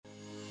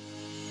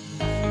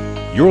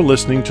You're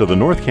listening to the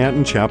North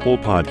Canton Chapel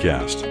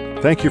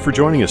podcast. Thank you for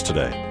joining us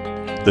today.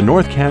 The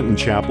North Canton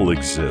Chapel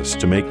exists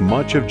to make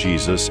much of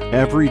Jesus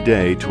every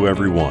day to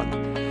everyone.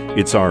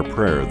 It's our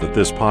prayer that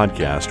this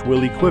podcast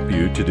will equip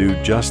you to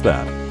do just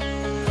that.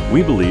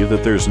 We believe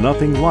that there's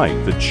nothing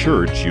like the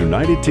church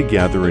united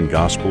together in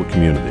gospel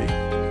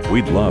community.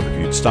 We'd love if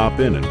you'd stop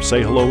in and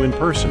say hello in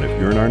person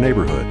if you're in our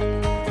neighborhood.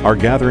 Our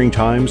gathering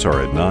times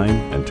are at 9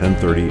 and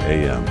 10:30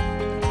 a.m.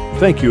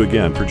 Thank you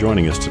again for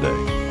joining us today.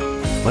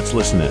 Let's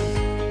listen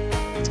in.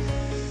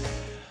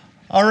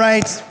 All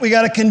right, we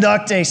got to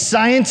conduct a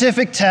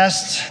scientific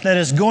test that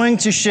is going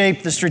to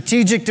shape the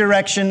strategic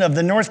direction of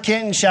the North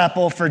Canton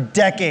Chapel for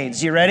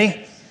decades. You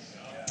ready?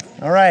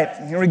 All right,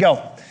 here we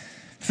go.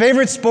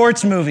 Favorite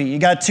sports movie? You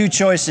got two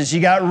choices.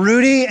 You got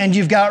Rudy and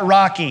you've got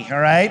Rocky, all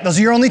right? Those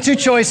are your only two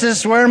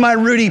choices. Where are my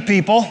Rudy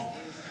people?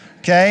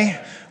 Okay,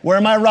 where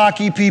are my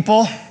Rocky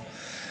people?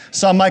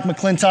 Saw Mike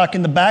McClintock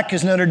in the back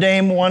because Notre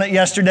Dame won it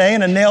yesterday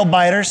in a nail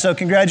biter, so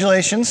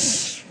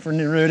congratulations for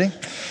new Rudy.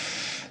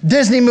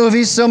 Disney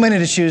movies, so many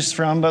to choose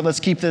from, but let's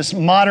keep this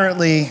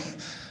moderately,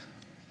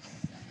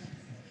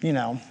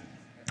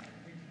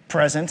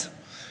 present.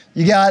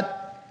 You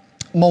got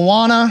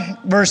Moana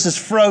versus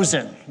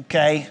Frozen,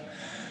 okay?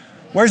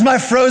 Where's my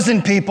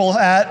Frozen people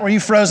at? Where are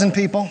you Frozen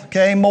people?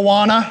 Okay,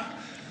 Moana.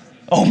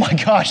 Oh my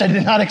gosh, I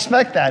did not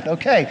expect that.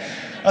 Okay,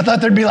 I thought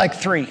there'd be like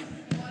three.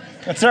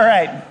 That's all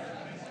right.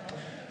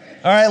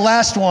 All right,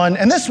 last one,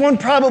 and this one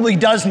probably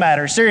does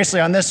matter,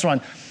 seriously, on this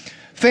one.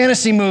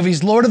 Fantasy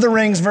movies, Lord of the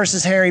Rings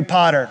versus Harry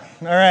Potter.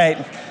 All right.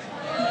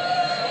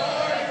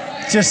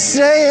 Just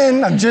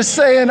saying,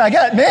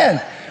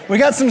 we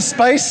got some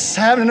spice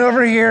happening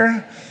over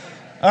here.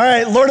 All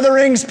right, Lord of the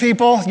Rings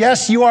people,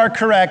 yes, you are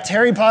correct.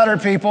 Harry Potter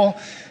people,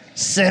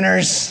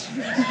 sinners.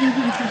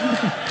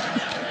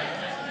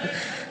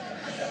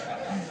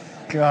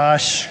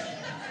 Gosh.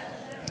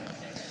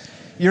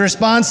 Your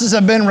responses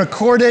have been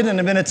recorded and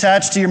have been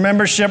attached to your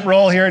membership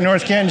roll here at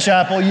North Canton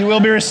Chapel. You will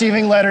be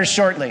receiving letters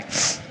shortly.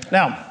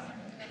 Now,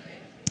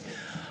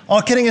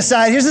 all kidding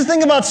aside, here's the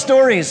thing about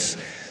stories.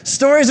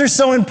 Stories are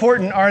so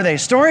important, are they?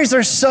 Stories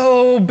are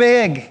so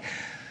big.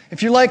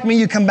 If you're like me,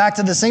 you come back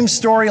to the same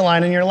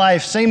storyline in your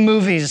life, same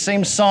movies,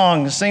 same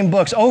songs, same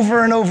books,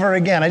 over and over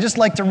again. I just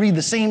like to read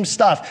the same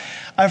stuff.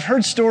 I've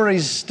heard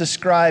stories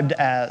described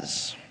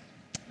as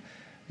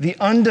the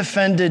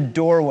undefended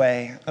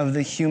doorway of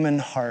the human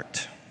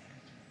heart.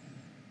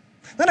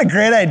 Isn't that a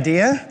great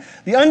idea?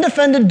 The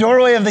undefended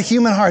doorway of the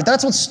human heart.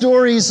 That's what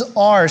stories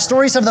are.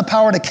 Stories have the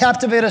power to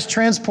captivate us,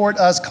 transport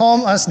us,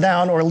 calm us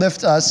down, or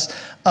lift us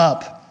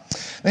up.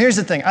 Now here's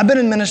the thing. I've been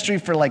in ministry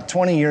for like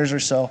 20 years or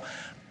so.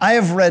 I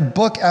have read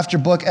book after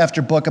book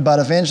after book about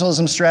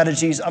evangelism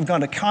strategies. I've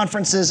gone to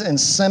conferences and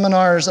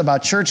seminars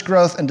about church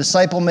growth and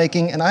disciple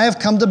making, and I have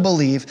come to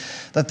believe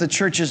that the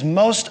church's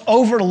most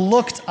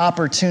overlooked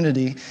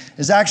opportunity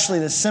is actually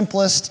the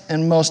simplest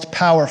and most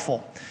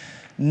powerful.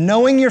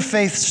 Knowing your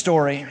faith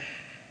story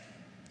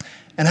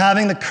and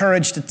having the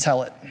courage to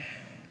tell it.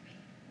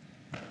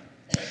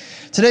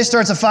 Today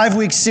starts a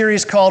 5-week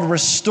series called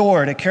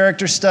Restored, a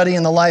character study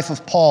in the life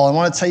of Paul. I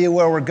want to tell you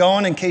where we're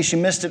going in case you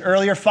missed it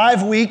earlier.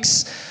 5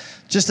 weeks,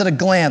 just at a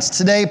glance.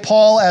 Today,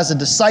 Paul as a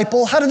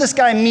disciple. How did this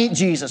guy meet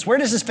Jesus? Where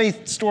does his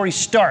faith story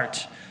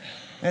start?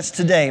 That's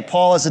today,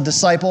 Paul as a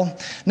disciple.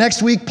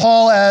 Next week,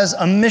 Paul as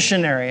a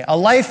missionary, a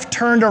life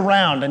turned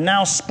around and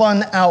now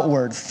spun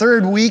outward.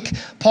 3rd week,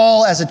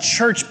 Paul as a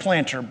church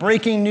planter,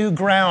 breaking new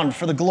ground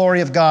for the glory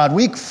of God.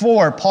 Week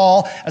 4,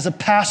 Paul as a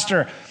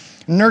pastor,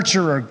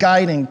 nurturer,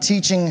 guiding,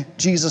 teaching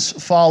Jesus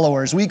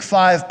followers. Week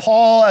 5,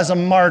 Paul as a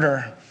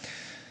martyr,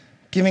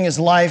 giving his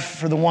life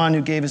for the one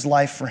who gave his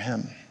life for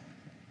him.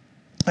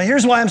 Now,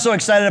 here's why I'm so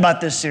excited about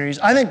this series.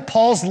 I think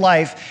Paul's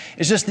life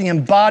is just the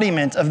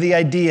embodiment of the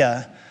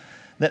idea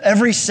that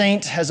every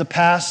saint has a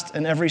past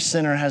and every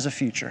sinner has a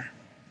future.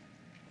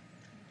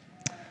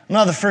 I'm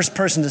not the first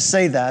person to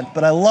say that,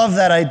 but I love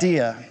that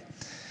idea.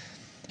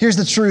 Here's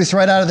the truth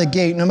right out of the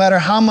gate. No matter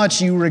how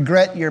much you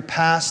regret your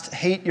past,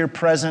 hate your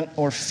present,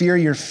 or fear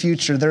your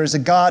future, there is a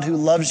God who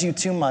loves you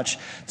too much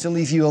to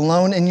leave you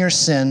alone in your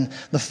sin.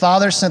 The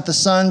Father sent the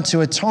Son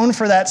to atone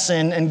for that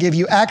sin and give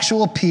you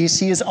actual peace.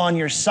 He is on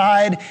your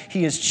side,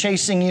 He is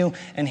chasing you,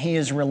 and He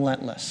is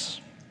relentless.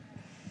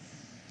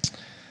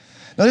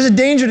 Now, there's a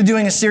danger to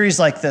doing a series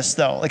like this,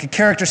 though, like a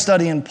character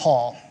study in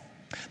Paul.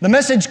 The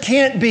message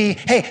can't be,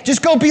 hey,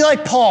 just go be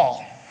like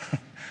Paul.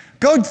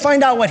 Go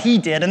find out what he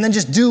did and then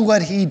just do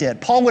what he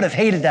did. Paul would have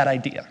hated that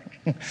idea.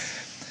 In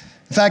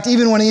fact,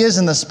 even when he is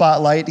in the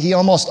spotlight, he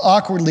almost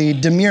awkwardly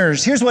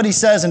demurs. Here's what he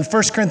says in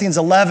 1 Corinthians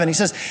 11. He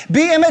says,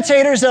 be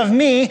imitators of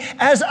me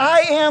as I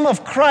am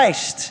of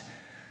Christ.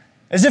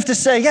 As if to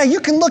say, yeah,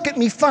 you can look at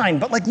me fine,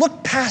 but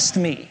look past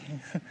me.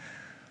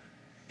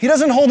 He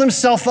doesn't hold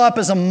himself up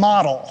as a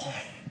model.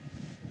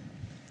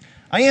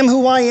 I am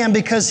who I am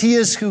because he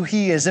is who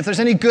he is. If there's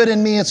any good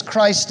in me, it's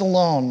Christ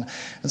alone.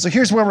 And so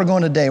here's where we're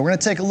going today. We're going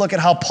to take a look at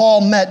how Paul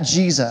met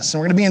Jesus.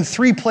 And we're going to be in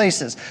three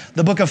places.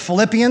 The book of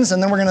Philippians,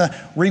 and then we're going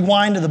to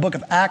rewind to the book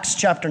of Acts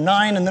chapter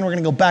 9, and then we're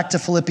going to go back to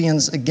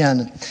Philippians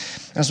again.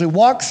 As we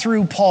walk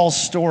through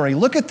Paul's story,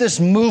 look at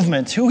this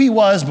movement, who he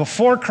was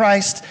before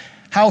Christ,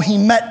 how he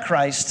met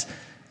Christ,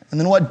 and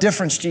then what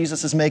difference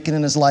Jesus is making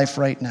in his life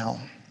right now.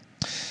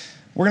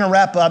 We're going to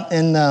wrap up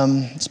in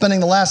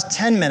spending the last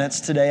 10 minutes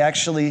today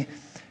actually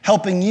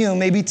helping you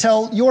maybe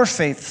tell your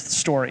faith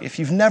story if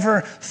you've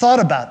never thought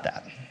about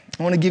that.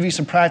 I want to give you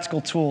some practical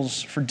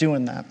tools for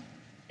doing that.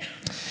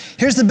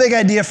 Here's the big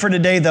idea for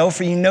today, though,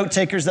 for you note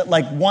takers that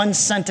like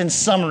one-sentence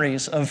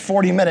summaries of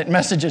 40-minute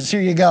messages. Here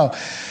you go.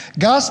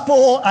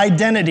 Gospel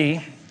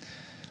identity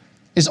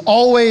is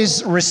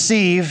always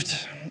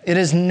received. It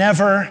is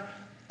never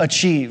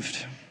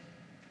achieved.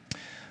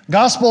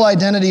 Gospel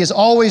identity is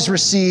always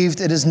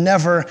received. It is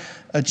never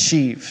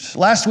achieved.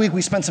 Last week,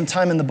 we spent some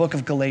time in the book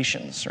of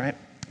Galatians, right?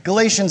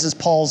 Galatians is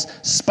Paul's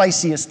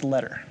spiciest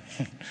letter.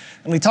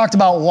 And we talked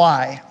about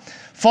why.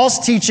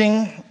 False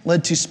teaching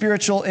led to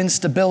spiritual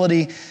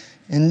instability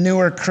in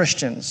newer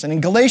Christians. And in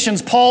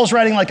Galatians, Paul's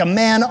writing like a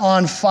man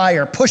on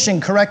fire,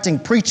 pushing, correcting,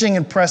 preaching,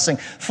 and pressing.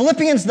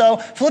 Philippians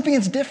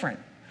different.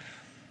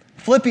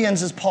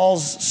 Philippians is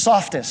Paul's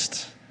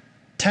softest,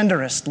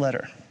 tenderest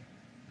letter.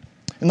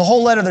 In the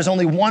whole letter, there's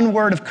only one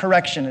word of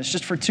correction. It's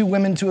just for two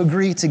women to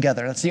agree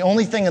together. That's the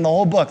only thing in the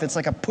whole book that's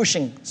like a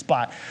pushing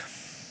spot.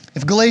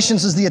 If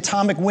Galatians is the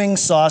atomic wing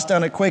sauce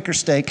down at Quaker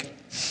Steak,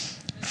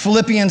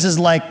 Philippians is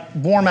like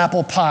warm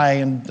apple pie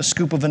and a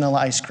scoop of vanilla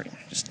ice cream,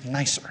 just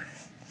nicer.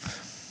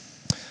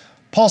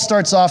 Paul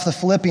starts off the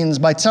Philippians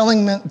by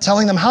telling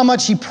them how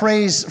much he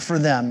prays for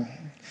them.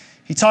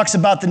 He talks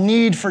about the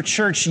need for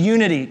church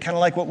unity, kind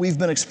of like what we've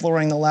been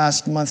exploring the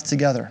last month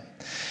together.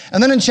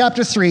 And then in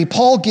chapter 3,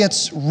 Paul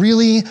gets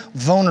really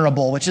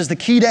vulnerable, which is the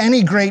key to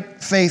any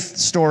great faith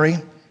story.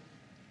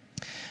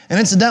 And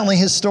incidentally,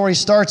 his story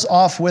starts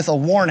off with a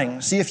warning.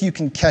 See if you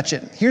can catch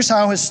it. Here's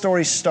how his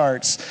story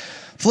starts.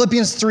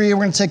 Philippians 3,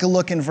 we're going to take a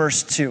look in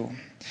verse 2.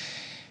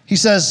 He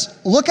says,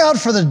 look out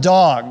for the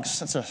dogs.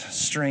 That's a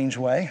strange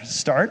way to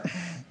start.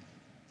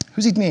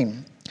 Who's he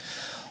mean?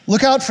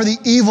 Look out for the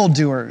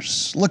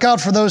evildoers. Look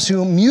out for those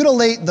who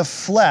mutilate the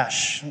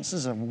flesh. This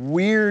is a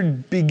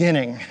weird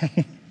beginning.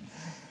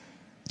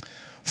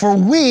 For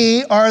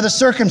we are the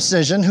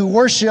circumcision who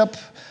worship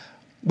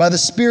by the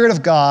Spirit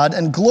of God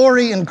and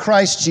glory in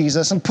Christ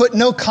Jesus and put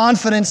no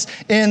confidence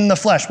in the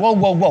flesh. Whoa.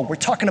 We're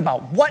talking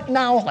about what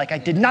now? Like I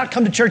did not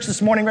come to church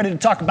this morning ready to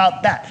talk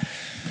about that.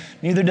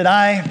 Neither did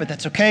I, but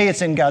that's okay.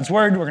 It's in God's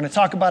word. We're going to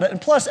talk about it.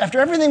 And plus, after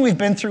everything we've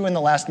been through in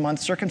the last month,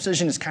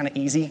 circumcision is kind of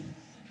easy.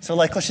 So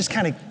let's just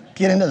kind of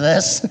get into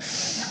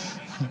this.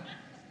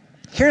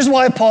 Here's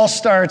why Paul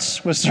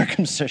starts with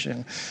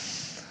circumcision.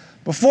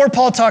 Before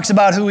Paul talks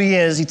about who he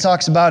is, he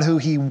talks about who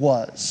he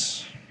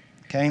was.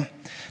 Okay?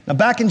 Now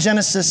back in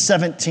Genesis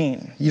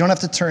 17, you don't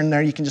have to turn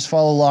there, you can just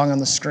follow along on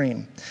the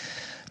screen.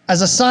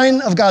 As a sign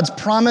of God's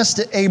promise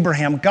to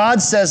Abraham,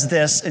 God says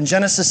this in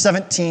Genesis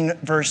 17,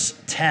 verse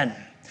 10.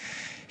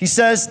 He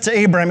says to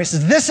Abraham, he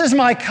says, this is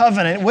my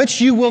covenant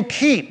which you will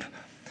keep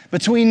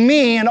between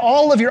me and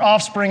all of your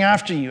offspring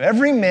after you.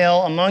 Every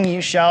male among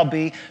you shall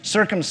be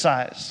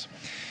circumcised.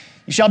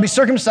 You shall be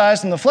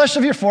circumcised in the flesh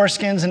of your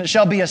foreskins, and it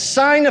shall be a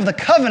sign of the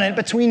covenant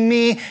between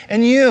me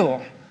and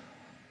you.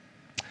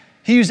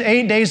 He who's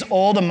 8 days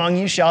old among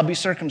you shall be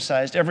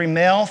circumcised. Every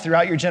male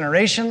throughout your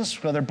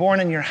generations, whether born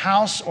in your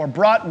house or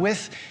bought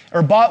with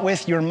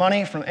your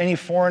money from any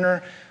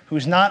foreigner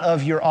who's not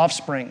of your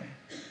offspring.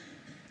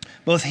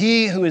 Both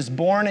he who is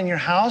born in your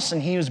house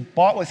and he who is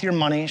bought with your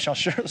money shall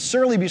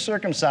surely be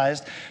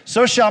circumcised.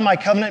 So shall my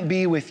covenant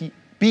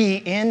be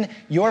in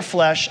your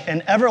flesh,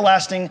 an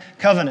everlasting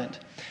covenant.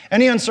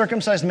 Any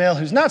uncircumcised male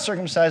who's not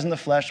circumcised in the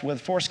flesh with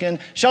foreskin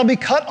shall be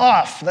cut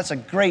off. That's a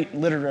great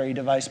literary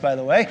device, by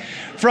the way.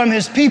 From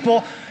his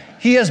people,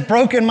 he has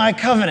broken my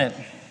covenant.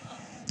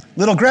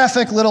 Little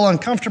graphic, little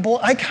uncomfortable.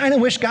 I kind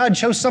of wish God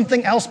chose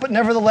something else, but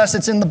nevertheless,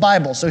 it's in the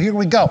Bible. So here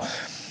we go.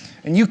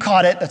 And you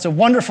caught it. That's a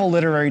wonderful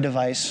literary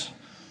device.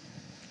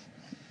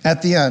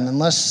 At the end,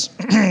 unless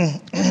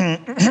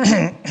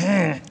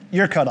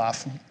you're cut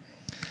off.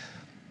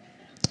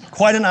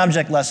 Quite an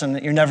object lesson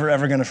that you're never,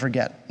 ever going to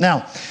forget.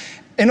 Now,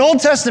 in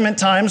Old Testament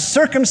times,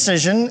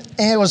 circumcision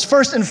was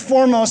first and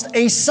foremost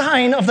a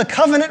sign of the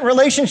covenant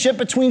relationship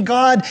between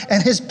God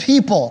and his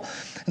people.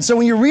 And so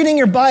when you're reading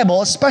your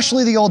Bible,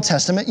 especially the Old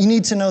Testament, you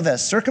need to know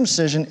this.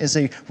 Circumcision is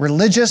a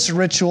religious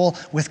ritual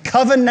with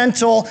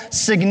covenantal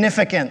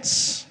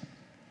significance.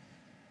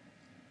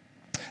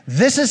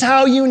 This is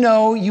how you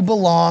know you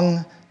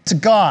belong to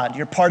God.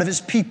 You're part of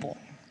his people.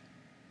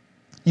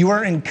 You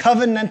are in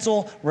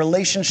covenantal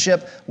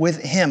relationship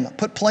with him.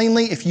 Put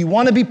plainly, if you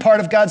want to be part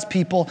of God's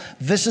people,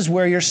 this is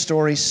where your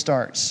story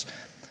starts.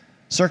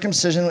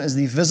 Circumcision is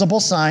the visible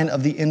sign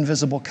of the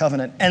invisible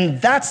covenant. And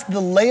that's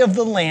the lay of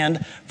the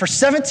land for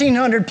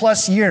 1,700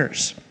 plus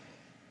years.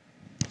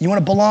 You want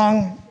to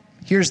belong?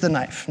 Here's the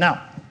knife.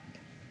 Now,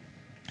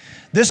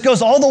 This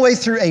goes all the way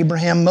through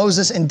Abraham,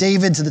 Moses, and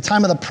David to the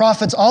time of the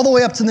prophets, all the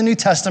way up to the New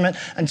Testament,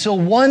 until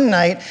one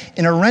night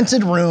in a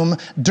rented room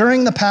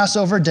during the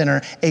Passover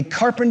dinner, a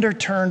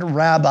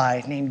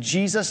carpenter-turned-rabbi named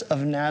Jesus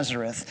of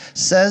Nazareth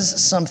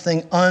says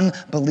something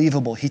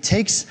unbelievable. He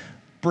takes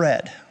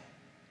bread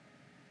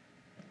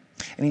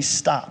and he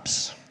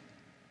stops.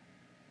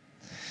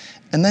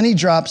 And then he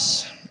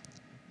drops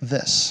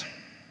this.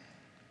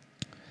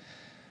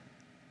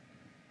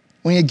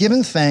 When he had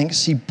given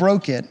thanks, he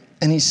broke it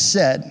and he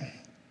said,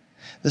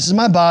 "This is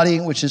my body,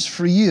 which is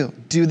for you.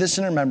 Do this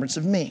in remembrance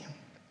of me."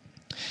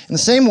 In the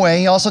same way,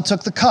 he also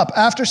took the cup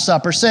after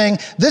supper, saying,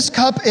 "This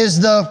cup is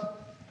the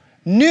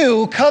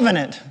new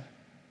covenant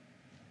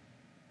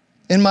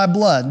in my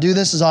blood. Do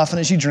this as often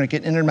as you drink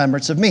it in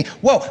remembrance of me."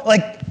 Whoa,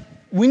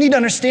 we need to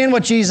understand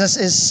what Jesus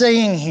is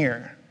saying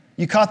here.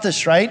 You caught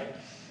this, right?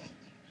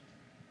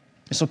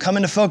 This will come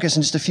into focus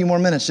in just a few more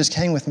minutes. Just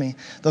hang with me.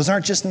 Those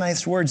aren't just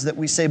nice words that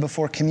we say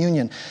before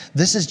communion.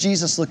 This is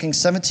Jesus looking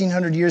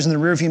 1,700 years in the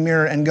rearview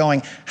mirror and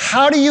going,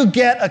 how do you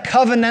get a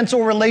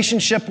covenantal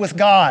relationship with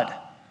God?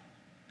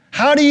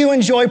 How do you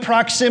enjoy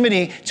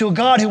proximity to a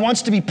God who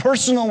wants to be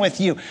personal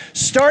with you?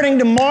 Starting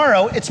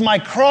tomorrow, it's my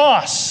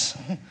cross.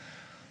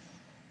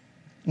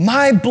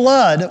 My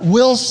blood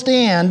will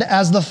stand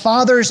as the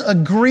Father's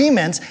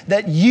agreement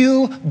that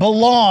you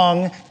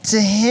belong to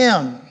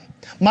Him.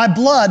 My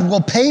blood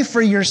will pay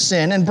for your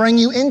sin and bring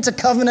you into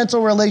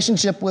covenantal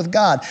relationship with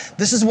God.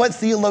 This is what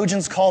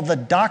theologians call the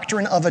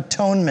doctrine of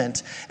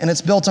atonement, and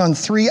it's built on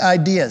 3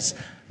 ideas.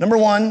 Number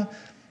 1,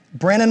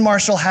 Brandon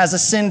Marshall has a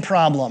sin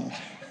problem.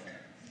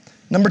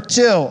 Number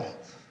 2,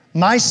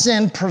 my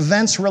sin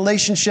prevents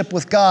relationship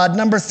with God.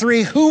 Number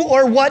 3, who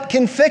or what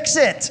can fix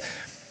it?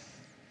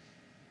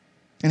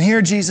 And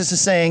here Jesus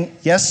is saying,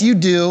 yes, you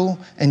do,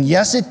 and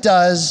yes, it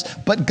does,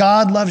 but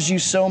God loves you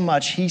so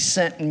much, He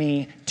sent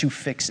me to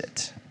fix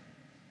it.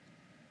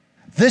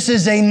 This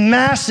is a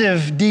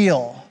massive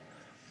deal.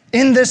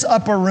 In this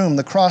upper room,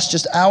 the cross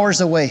just hours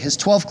away, his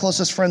 12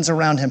 closest friends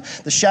around him,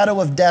 the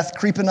shadow of death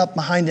creeping up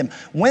behind him.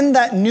 When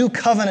that new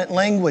covenant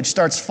language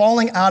starts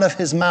falling out of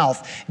his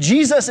mouth,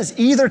 Jesus is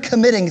either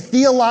committing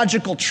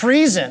theological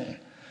treason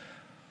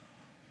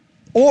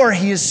or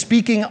he is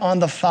speaking on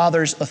the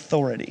Father's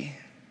authority.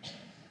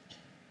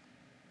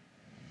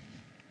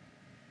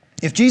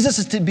 If Jesus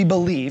is to be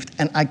believed,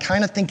 and I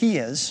kind of think he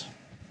is,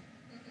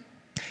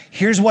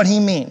 here's what he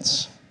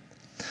means.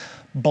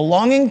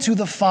 Belonging to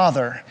the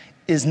Father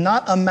is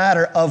not a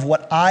matter of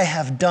what I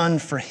have done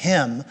for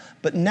him,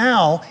 but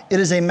now it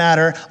is a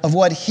matter of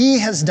what he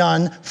has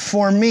done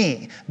for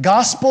me.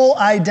 Gospel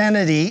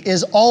identity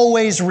is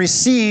always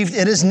received,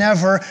 it is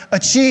never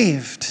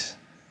achieved.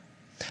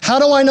 How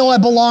do I know I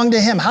belong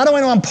to him? How do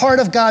I know I'm part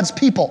of God's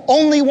people?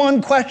 Only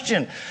one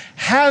question.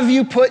 Have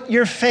you put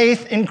your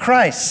faith in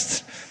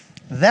Christ?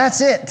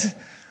 That's it.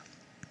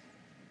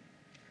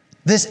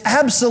 This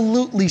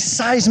absolutely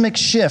seismic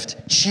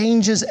shift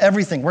changes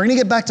everything. We're going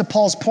to get back to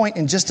Paul's point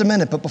in just a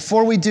minute, but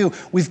before we do,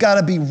 we've got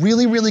to be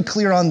really, really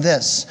clear on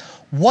this.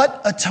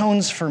 What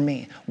atones for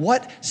me?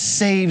 What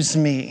saves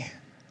me?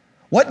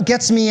 What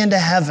gets me into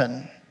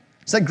heaven?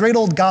 It's that great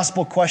old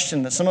gospel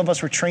question that some of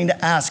us were trained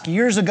to ask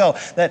years ago,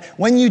 that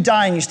when you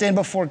die and you stand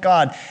before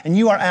God and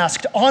you are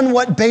asked, on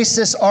what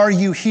basis are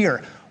you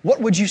here? What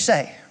would you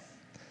say?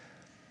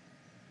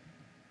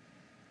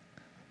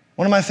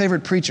 One of my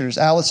favorite preachers,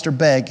 Alistair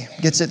Begg,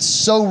 gets it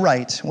so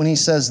right when he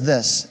says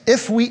this: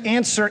 if we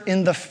answer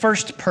in the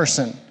first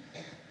person,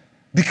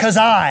 because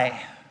I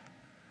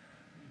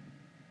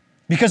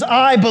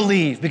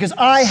believe, because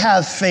I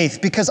have faith,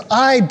 because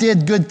I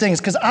did good things,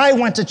 because I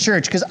went to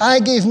church, because I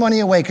gave money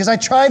away, because I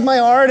tried my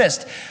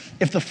hardest.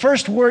 If the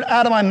first word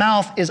out of my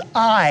mouth is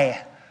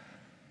I,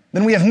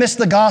 then we have missed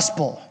the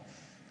gospel.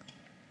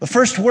 The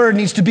first word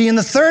needs to be in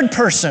the third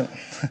person,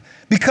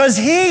 because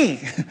he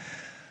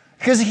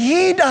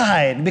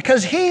died,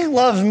 because he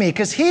loved me,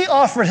 because he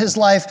offered his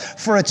life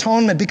for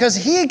atonement, because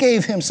he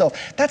gave himself.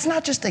 That's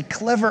not just a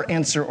clever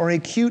answer or a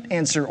cute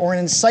answer or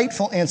an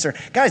insightful answer.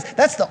 Guys,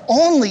 that's the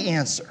only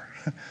answer.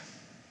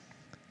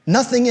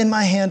 Nothing in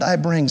my hand I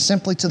bring,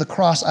 simply to the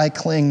cross I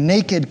cling.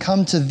 Naked,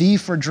 come to thee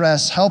for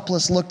dress,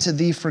 helpless, look to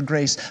thee for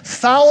grace.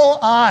 Foul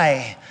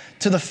I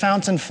to the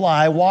fountain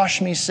fly,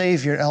 wash me,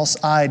 Savior,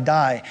 else I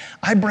die.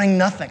 I bring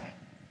nothing.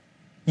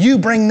 You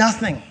bring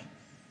nothing.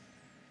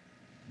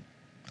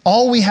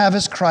 All we have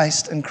is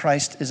Christ, and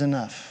Christ is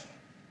enough.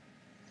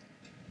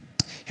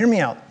 Hear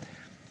me out.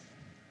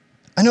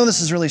 I know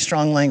this is really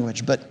strong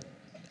language, but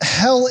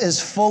hell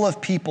is full of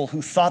people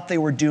who thought they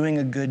were doing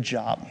a good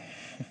job.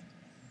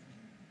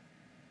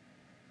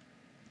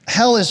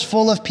 Hell is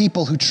full of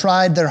people who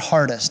tried their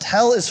hardest.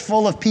 Hell is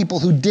full of people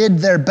who did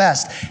their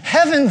best.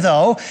 Heaven,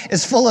 though,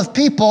 is full of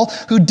people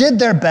who did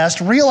their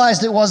best,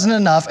 realized it wasn't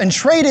enough, and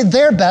traded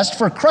their best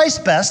for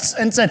Christ's best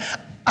and said,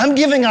 I'm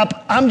giving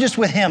up, I'm just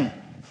with him.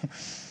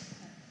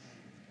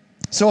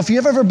 So if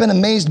you've ever been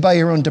amazed by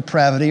your own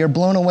depravity or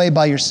blown away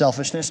by your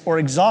selfishness or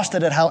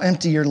exhausted at how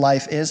empty your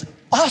life is,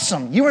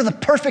 awesome. You are the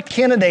perfect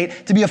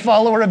candidate to be a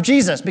follower of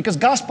Jesus because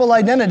gospel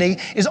identity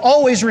is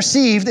always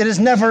received. It is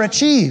never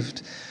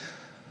achieved.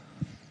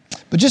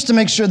 But just to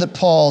make sure that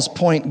Paul's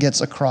point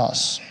gets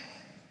across,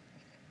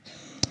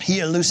 he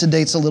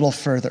elucidates a little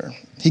further.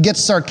 He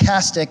gets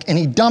sarcastic and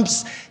he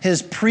dumps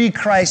his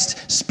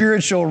pre-Christ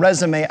spiritual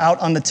resume out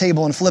on the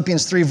table in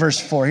Philippians 3 verse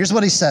 4. Here's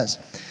what he says.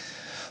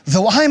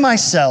 Though I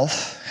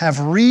myself have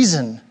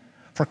reason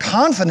for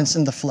confidence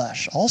in the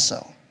flesh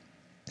also.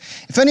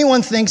 If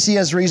anyone thinks he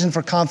has reason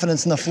for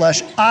confidence in the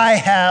flesh, I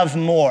have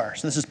more.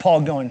 So this is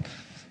Paul going,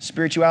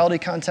 spirituality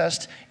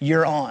contest,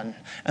 you're on.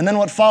 And then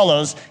what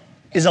follows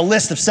is a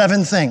list of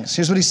 7 things.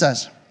 Here's what he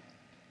says.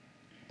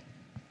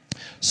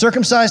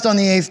 Circumcised on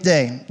the 8th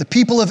day, the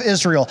people of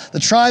Israel, the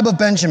tribe of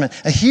Benjamin,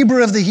 a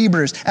Hebrew of the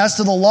Hebrews. As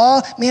to the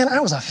law, man,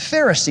 I was a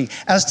Pharisee.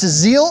 As to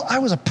zeal, I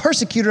was a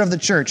persecutor of the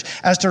church.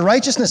 As to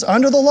righteousness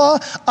under the law,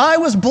 I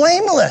was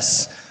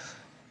blameless.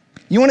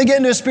 You want to get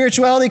into a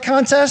spirituality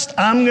contest?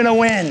 I'm going to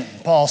win,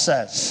 Paul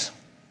says.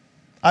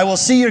 I will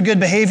see your good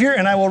behavior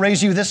and I will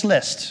raise you this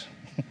list.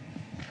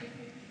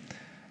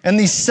 And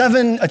these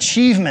 7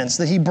 achievements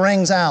that he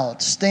brings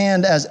out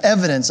stand as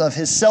evidence of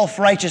his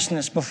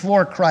self-righteousness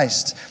before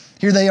Christ.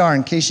 Here they are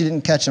in case you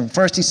didn't catch them.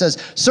 First he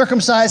says,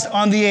 circumcised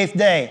on the 8th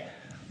day.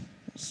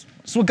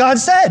 That's what God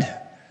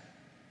said.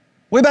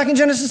 Way back in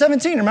Genesis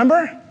 17,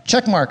 remember?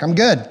 Check mark, I'm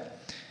good.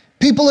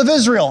 People of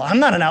Israel, I'm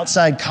not an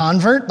outside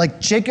convert. Like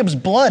Jacob's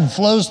blood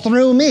flows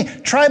through me.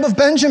 Tribe of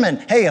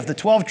Benjamin. Hey, of the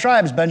 12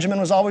 tribes,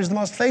 Benjamin was always the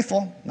most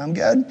faithful. I'm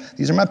good.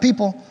 These are my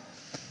people.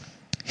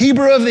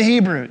 Hebrew of the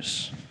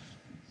Hebrews.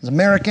 As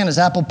American as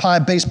apple pie,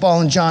 baseball,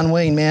 and John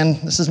Wayne,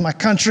 man. This is my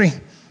country.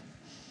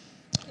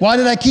 Why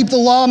did I keep the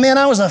law? Man,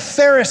 I was a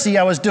Pharisee.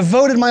 I was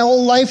devoted my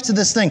whole life to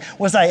this thing.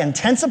 Was I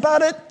intense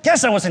about it?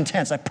 Yes, I was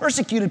intense. I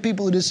persecuted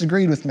people who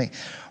disagreed with me.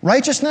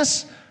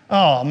 Righteousness?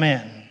 Oh,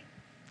 man.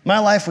 My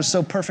life was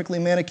so perfectly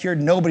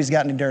manicured, nobody's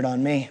got any dirt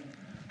on me.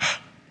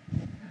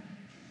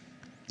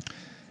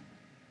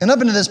 And up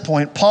until this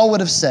point, Paul would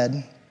have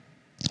said,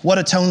 what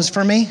atones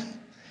for me?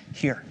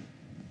 Here.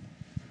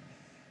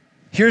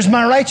 Here's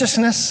my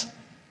righteousness.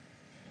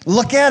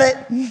 Look at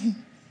it.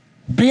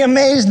 Be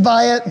amazed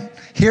by it.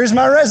 Here's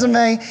my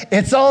resume.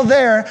 It's all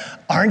there.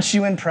 Aren't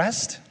you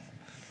impressed?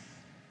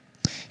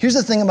 Here's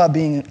the thing about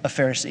being a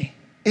Pharisee.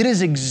 It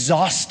is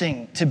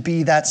exhausting to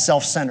be that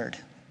self-centered.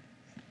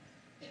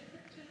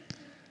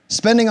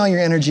 Spending all your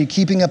energy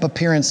keeping up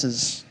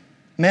appearances,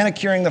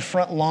 manicuring the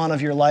front lawn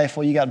of your life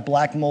while you got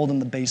black mold in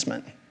the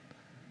basement.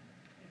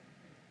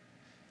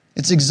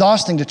 It's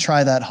exhausting to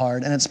try that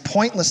hard, and it's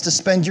pointless to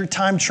spend your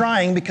time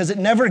trying because it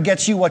never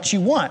gets you what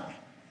you want.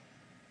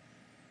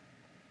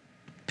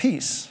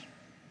 Peace.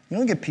 You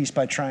don't get peace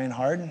by trying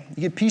hard. You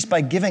get peace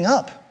by giving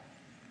up.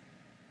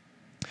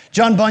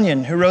 John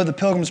Bunyan, who wrote The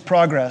Pilgrim's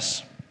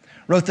Progress,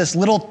 wrote this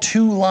little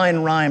 2-line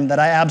rhyme that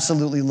I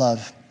absolutely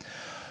love.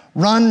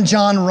 Run,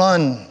 John,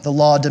 run, the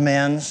law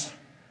demands,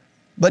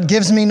 but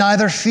gives me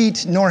neither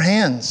feet nor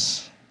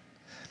hands.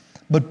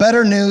 But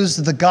better news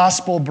the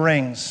gospel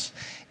brings.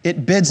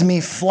 It bids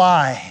me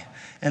fly,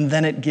 and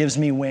then it gives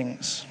me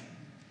wings.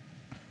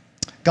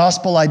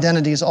 Gospel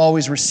identity is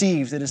always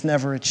received. It is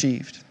never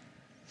achieved.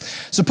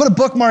 So put a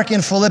bookmark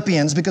in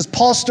Philippians because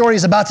Paul's story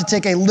is about to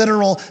take a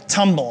literal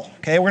tumble.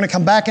 Okay, we're going to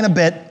come back in a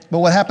bit, but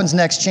what happens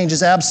next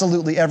changes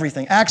absolutely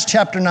everything. Acts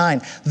chapter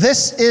 9.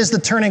 This is the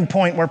turning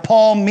point where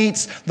Paul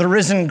meets the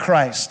risen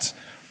Christ.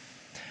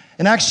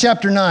 In Acts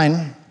chapter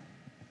 9,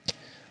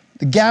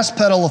 the gas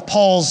pedal of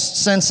Paul's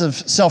sense of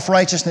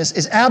self-righteousness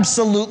is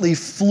absolutely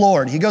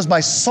floored. He goes by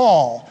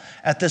Saul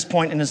at this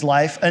point in his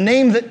life, a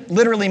name that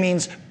literally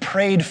means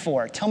prayed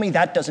for. Tell me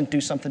that doesn't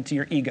do something to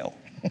your ego.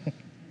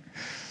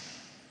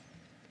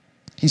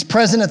 He's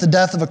present at the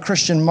death of a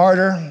Christian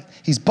martyr.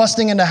 He's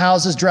busting into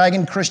houses,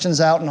 dragging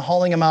Christians out and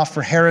hauling them out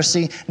for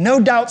heresy.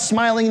 No doubt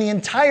smiling the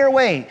entire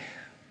way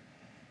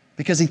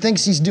because he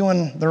thinks he's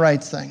doing the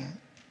right thing,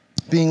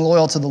 being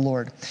loyal to the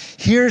Lord.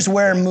 Here's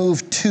where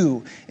move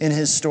 2 in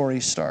his story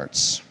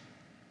starts.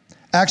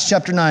 Acts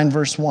chapter 9,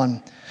 verse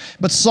 1.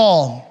 But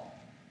Saul,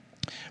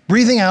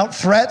 breathing out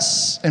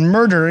threats and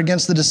murder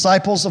against the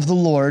disciples of the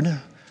Lord,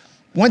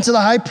 went to the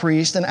high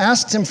priest and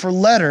asked him for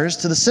letters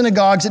to the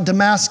synagogues at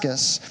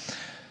Damascus,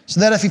 so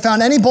that if he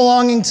found any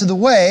belonging to the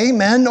way,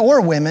 men or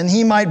women,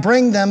 he might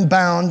bring them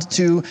bound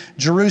to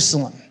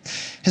Jerusalem.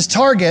 His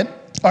target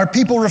are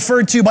people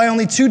referred to by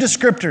only 2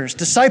 descriptors,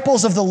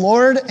 disciples of the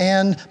Lord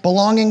and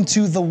belonging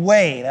to the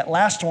way. That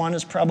last one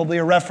is probably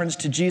a reference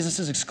to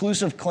Jesus'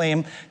 exclusive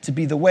claim to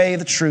be the way,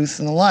 the truth,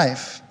 and the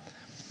life.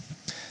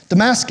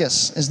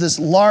 Damascus is this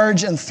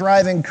large and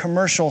thriving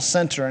commercial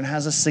center and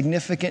has a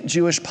significant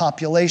Jewish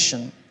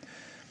population,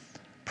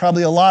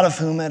 probably a lot of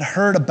whom had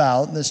heard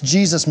about this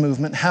Jesus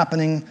movement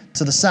happening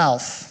to the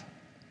south.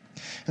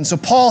 And so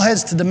Paul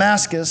heads to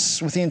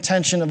Damascus with the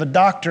intention of a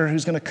doctor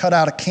who's going to cut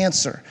out a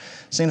cancer,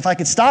 saying, if I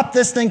could stop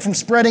this thing from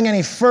spreading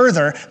any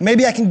further,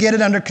 maybe I can get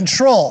it under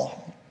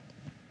control.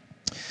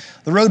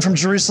 The road from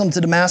Jerusalem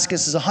to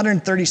Damascus is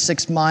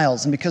 136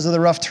 miles, and because of the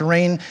rough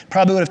terrain,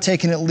 probably would have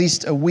taken at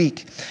least a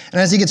week. And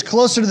as he gets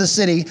closer to the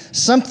city,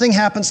 something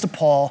happens to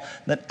Paul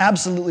that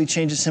absolutely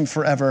changes him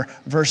forever.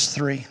 Verse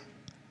 3.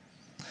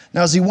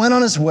 Now as he went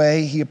on his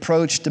way, he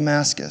approached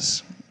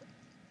Damascus.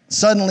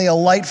 Suddenly a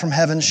light from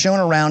heaven shone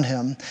around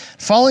him.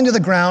 Falling to the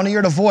ground, he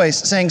heard a voice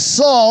saying,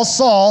 "Saul,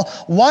 Saul,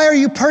 why are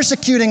you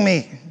persecuting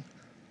me?"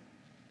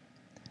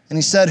 And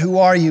he said, "Who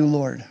are you,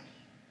 Lord?"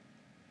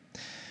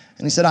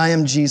 And he said, "I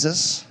am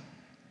Jesus,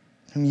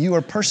 whom you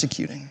are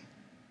persecuting.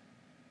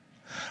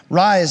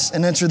 Rise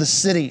and enter the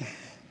city,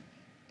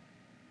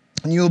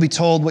 and you will be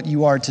told what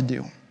you are to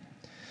do."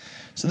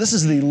 So this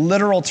is the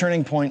literal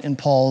turning point in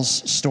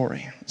Paul's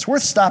story. It's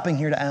worth stopping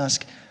here to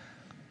ask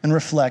and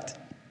reflect,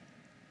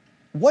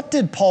 what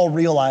did Paul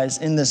realize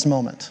in this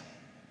moment?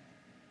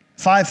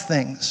 5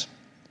 things.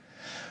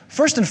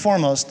 First and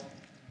foremost,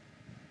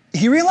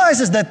 he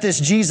realizes that this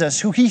Jesus,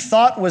 who he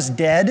thought was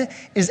dead,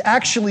 is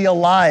actually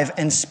alive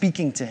and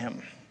speaking to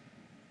him.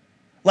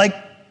 Like,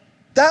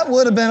 that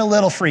would have been a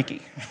little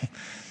freaky.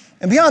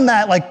 And beyond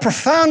that, like,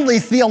 profoundly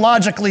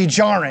theologically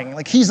jarring.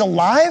 Like, he's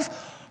alive?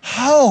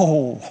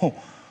 How?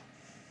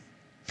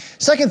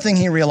 Second thing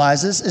he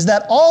realizes is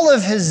that all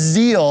of his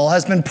zeal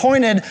has been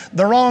pointed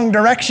the wrong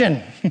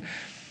direction.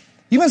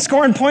 You've been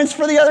scoring points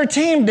for the other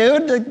team,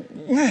 dude.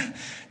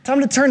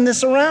 Time to turn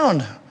this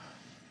around.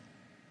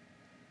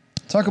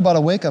 Talk about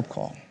a wake-up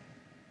call.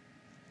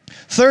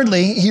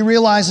 Thirdly, he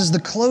realizes the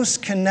close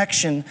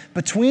connection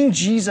between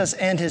Jesus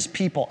and his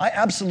people. I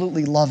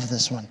absolutely love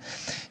this one.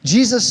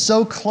 Jesus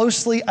so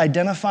closely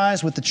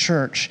identifies with the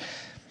church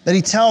that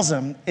he tells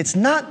them, it's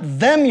not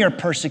them you're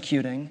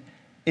persecuting,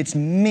 it's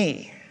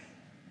me.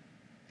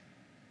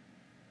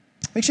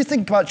 Makes you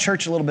think about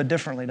church a little bit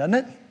differently, doesn't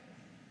it?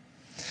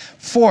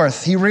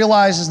 Fourth, he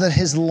realizes that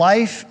his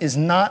life is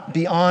not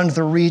beyond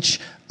the reach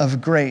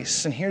of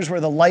grace. And here's where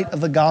the light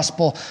of the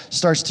gospel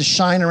starts to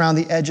shine around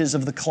the edges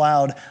of the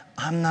cloud.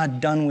 I'm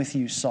not done with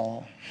you,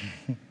 Saul.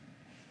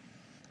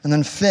 And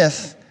then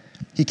fifth,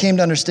 he came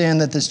to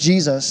understand that this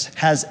Jesus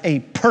has a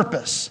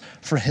purpose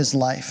for his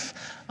life.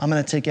 I'm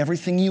going to take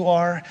everything you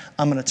are,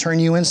 I'm going to turn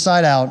you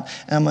inside out,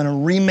 and I'm going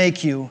to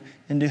remake you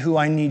into who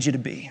I need you to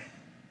be.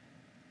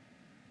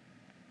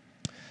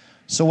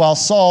 So while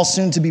Saul,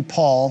 soon to be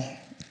Paul,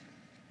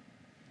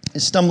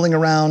 is stumbling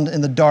around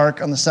in the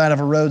dark on the side of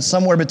a road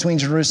somewhere between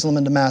Jerusalem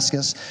and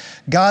Damascus,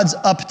 God's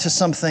up to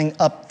something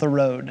up the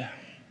road.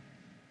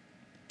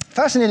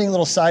 Fascinating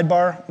little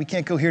sidebar. We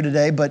can't go here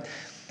today, but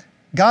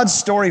God's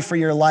story for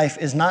your life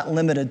is not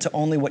limited to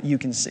only what you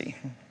can see.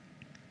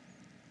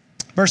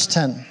 Verse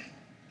 10.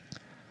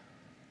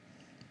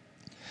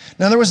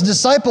 Now there was a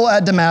disciple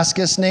at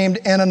Damascus named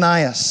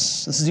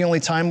Ananias. This is the only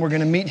time we're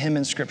going to meet him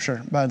in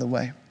Scripture, by the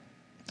way.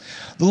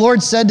 The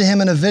Lord said to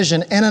him in a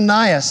vision,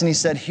 "Ananias," and he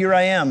said, "Here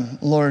I am,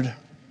 Lord."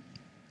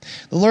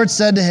 The Lord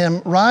said to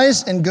him,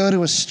 "Rise and go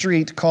to a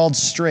street called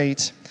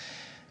Straight,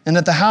 and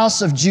at the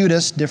house of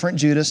Judas," different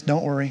Judas,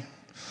 don't worry,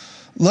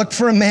 "look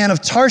for a man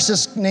of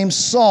Tarsus named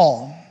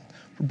Saul.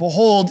 For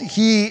behold,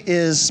 he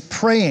is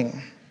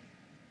praying.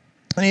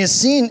 And he has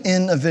seen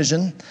in a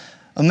vision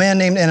a man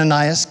named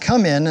Ananias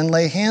come in and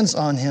lay hands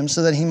on him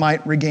so that he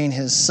might regain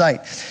his sight."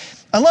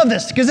 I love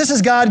this because this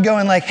is God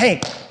going like,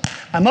 hey,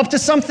 I'm up to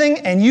something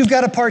and you've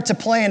got a part to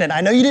play in it.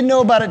 I know you didn't know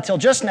about it till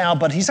just now,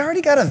 but he's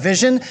already got a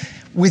vision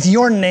with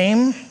your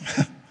name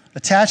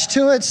attached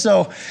to it,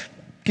 so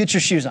get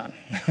your shoes on.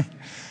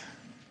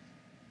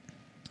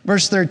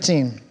 Verse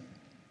 13.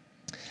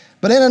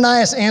 But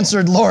Ananias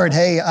answered, "Lord,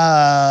 hey,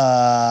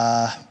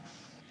 I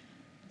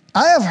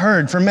have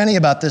heard from many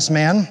about this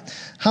man,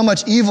 how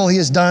much evil he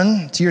has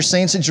done to your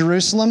saints at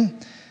Jerusalem.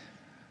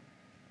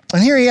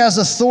 And here he has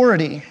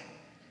authority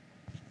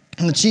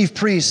and the chief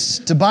priests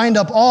to bind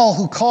up all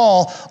who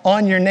call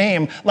on your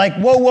name." Like,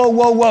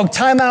 whoa,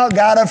 time out,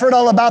 God. I've heard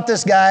all about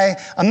this guy.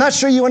 I'm not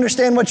sure you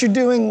understand what you're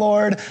doing,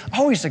 Lord.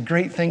 Always a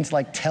great thing to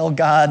like tell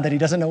God that he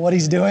doesn't know what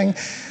he's doing.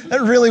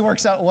 That really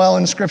works out well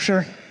in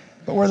Scripture,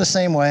 but we're the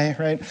same way,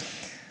 right?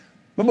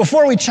 But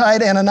before we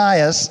chide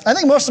Ananias, I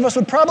think most of us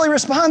would probably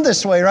respond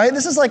this way, right?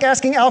 This is like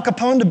asking Al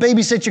Capone to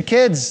babysit your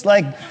kids.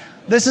 Like,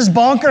 this is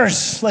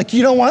bonkers. Like,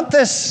 you don't want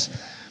this.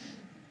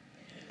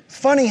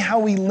 Funny how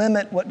we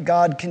limit what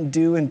God can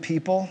do in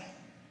people.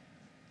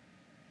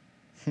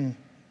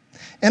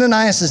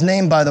 Ananias'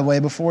 name, by the way,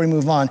 before we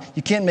move on,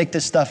 you can't make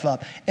this stuff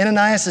up.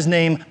 Ananias'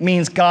 name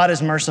means God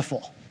is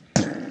merciful.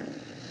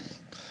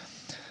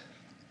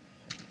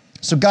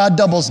 So God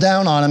doubles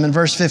down on him in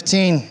verse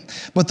 15.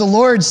 But the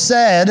Lord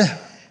said,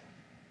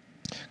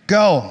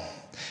 "Go,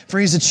 for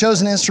he's a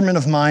chosen instrument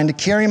of mine to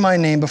carry my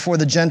name before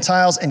the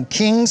Gentiles and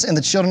kings and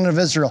the children of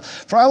Israel.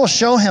 For I will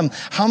show him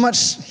how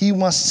much he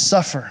must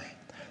suffer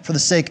for the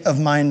sake of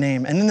my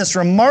name." And in this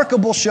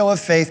remarkable show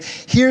of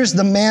faith, here's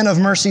the man of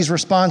mercy's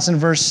response in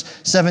verse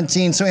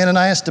 17. So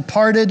Ananias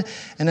departed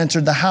and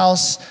entered the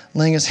house.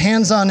 Laying his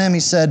hands on him, he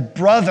said,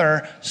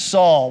 "Brother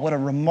Saul." What a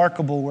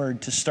remarkable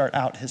word to start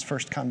out his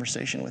first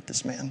conversation with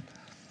this man.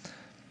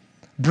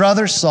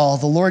 "Brother Saul,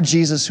 the Lord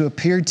Jesus, who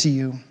appeared to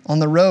you on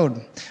the road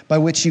by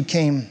which you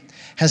came,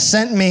 has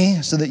sent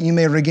me so that you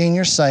may regain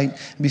your sight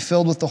and be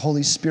filled with the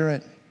Holy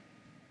Spirit."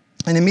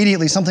 And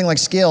immediately something like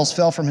scales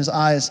fell from his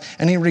eyes,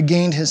 and he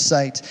regained his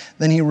sight.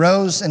 Then he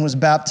rose and was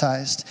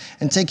baptized.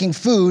 And taking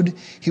food,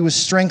 he was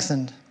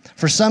strengthened.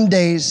 For some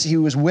days he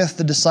was with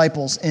the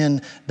disciples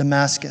in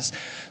Damascus.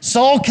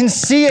 Saul can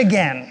see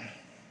again.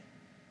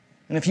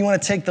 And if you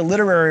want to take the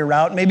literary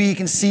route, maybe he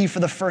can see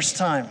for the first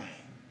time.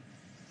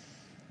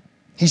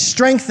 He's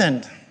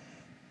strengthened.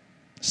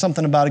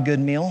 Something about a good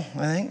meal,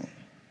 I think.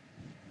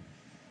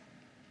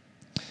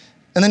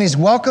 And then he's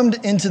welcomed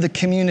into the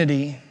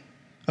community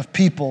of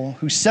people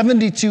who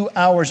 72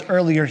 hours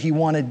earlier he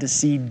wanted to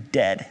see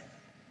dead.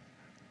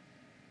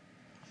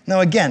 Now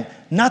again,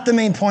 not the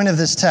main point of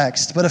this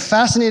text, but a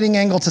fascinating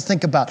angle to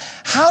think about.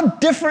 How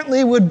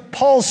differently would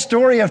Paul's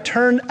story have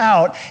turned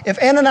out if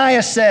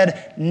Ananias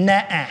said,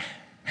 "Nah,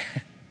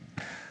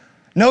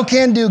 no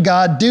can do,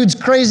 God. Dude's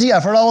crazy.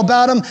 I've heard all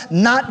about him.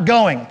 Not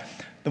going."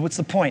 But what's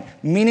the point?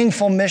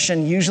 Meaningful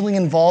mission usually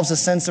involves a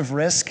sense of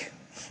risk.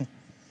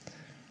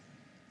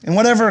 And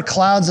whatever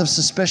clouds of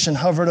suspicion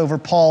hovered over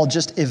Paul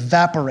just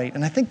evaporate.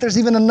 And I think there's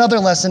even another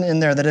lesson in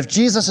there, that if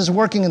Jesus is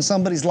working in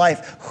somebody's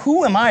life,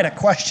 who am I to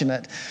question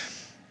it?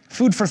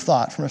 Food for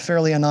thought from a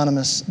fairly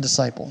anonymous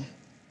disciple.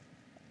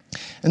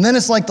 And then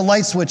it's like the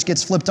light switch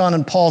gets flipped on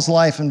in Paul's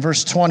life in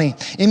verse 20.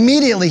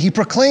 Immediately he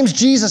proclaims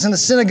Jesus in the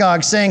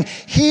synagogue, saying,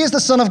 "He is the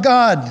Son of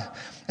God."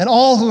 And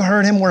all who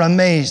heard him were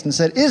amazed and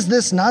said, "Is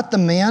this not the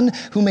man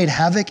who made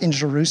havoc in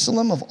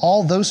Jerusalem of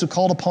all those who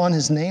called upon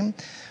his name?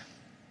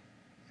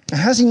 And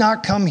has he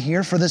not come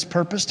here for this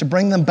purpose, to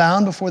bring them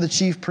bound before the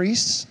chief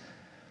priests?"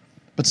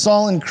 But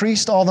Saul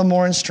increased all the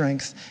more in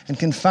strength and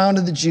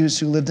confounded the Jews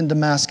who lived in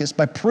Damascus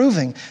by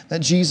proving that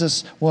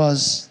Jesus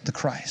was the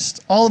Christ.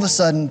 All of a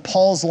sudden,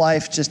 Paul's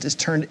life just is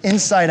turned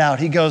inside out.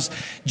 He goes,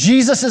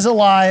 Jesus is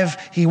alive.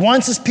 He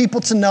wants his people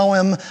to know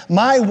him.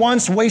 My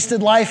once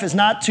wasted life is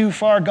not too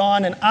far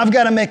gone, and I've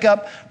got to make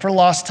up for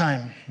lost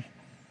time.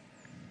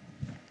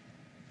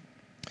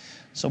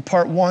 So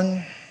part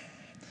one,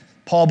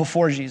 Paul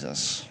before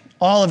Jesus.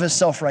 All of his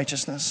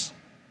self-righteousness.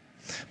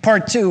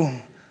 Part two,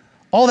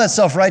 all that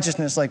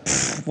self-righteousness, like,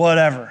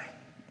 whatever,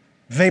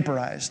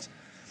 vaporized.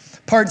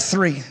 Part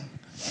three,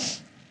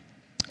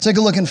 take a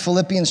look in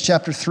Philippians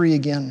chapter 3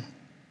 again.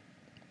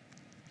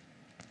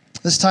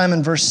 This time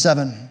in verse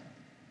 7.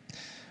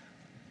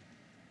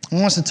 He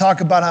wants to talk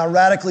about how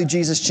radically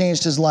Jesus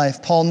changed his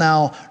life. Paul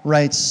now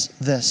writes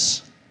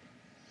this: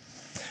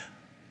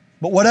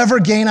 "But whatever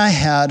gain I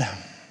had,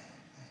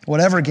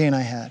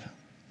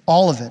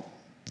 all of it,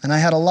 and I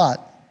had a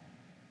lot,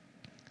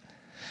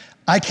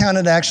 I count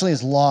it actually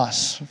as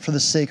loss for the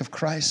sake of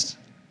Christ.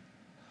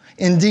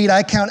 Indeed,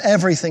 I count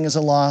everything as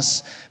a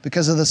loss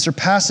because of the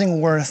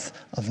surpassing worth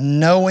of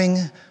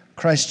knowing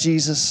Christ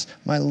Jesus,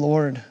 my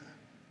Lord.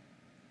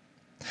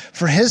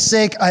 For his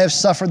sake, I have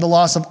suffered the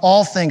loss of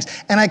all things,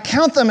 and I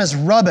count them as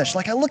rubbish."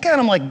 Like, I look at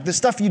them like the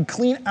stuff you'd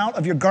clean out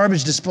of your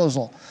garbage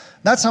disposal.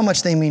 That's how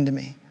much they mean to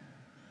me.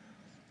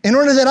 "In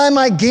order that I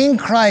might gain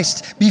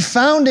Christ, be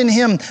found in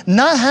him,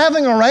 not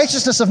having a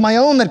righteousness of my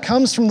own that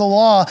comes from the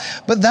law,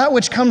 but that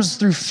which comes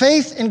through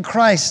faith in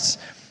Christ,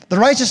 the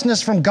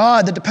righteousness from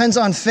God that depends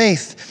on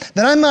faith,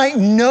 that I might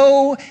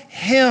know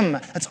him."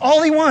 That's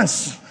all he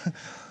wants.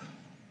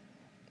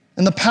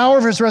 "And the power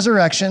of his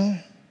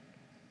resurrection,"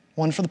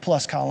 one for the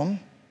plus column,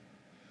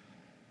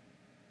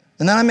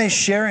 "and that I may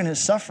share in his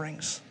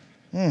sufferings,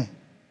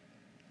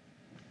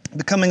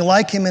 becoming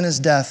like him in his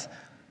death."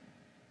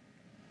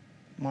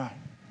 Wow.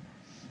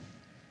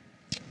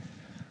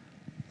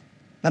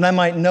 "That I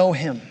might know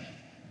him."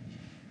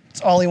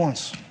 That's all he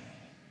wants.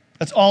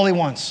 That's all he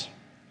wants.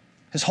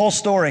 His whole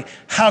story.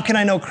 How can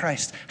I know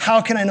Christ?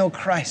 How can I know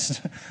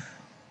Christ?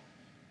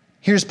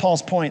 Here's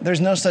Paul's point. There's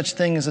no such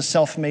thing as a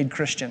self-made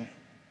Christian.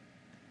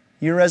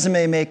 Your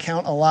resume may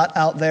count a lot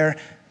out there.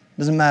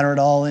 Doesn't matter at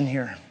all in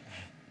here.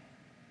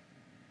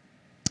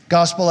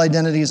 Gospel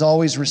identity is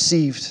always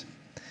received.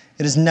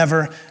 It is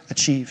never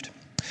achieved.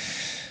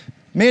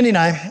 Mandy and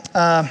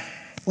I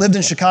lived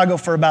in Chicago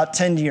for about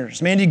 10 years.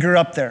 Mandy grew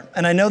up there,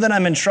 and I know that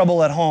I'm in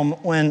trouble at home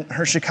when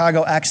her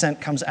Chicago accent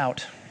comes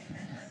out.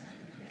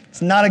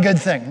 It's not a good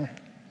thing.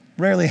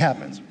 Rarely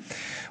happens.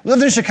 We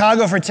lived in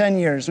Chicago for 10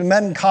 years. We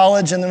met in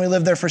college, and then we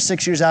lived there for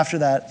 6 years after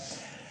that.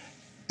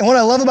 And what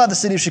I love about the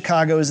city of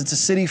Chicago is it's a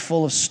city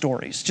full of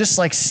stories, just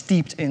like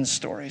steeped in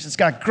stories. It's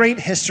got great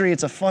history.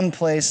 It's a fun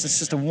place. It's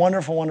just a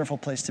wonderful, wonderful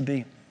place to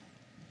be.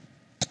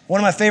 One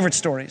of my favorite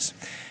stories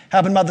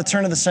happened about the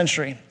turn of the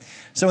century.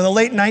 So in the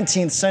late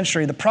 19th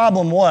century, the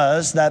problem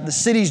was that the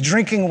city's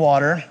drinking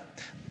water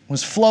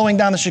was flowing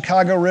down the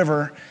Chicago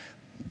River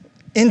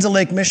into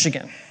Lake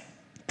Michigan.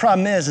 The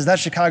problem is that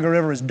Chicago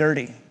River is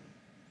dirty.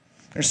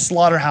 There's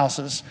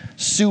slaughterhouses,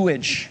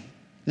 sewage,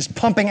 just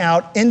pumping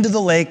out into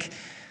the lake,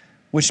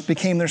 which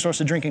became their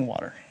source of drinking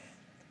water.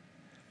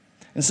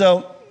 And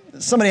so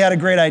somebody had a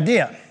great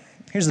idea.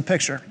 Here's the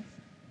picture.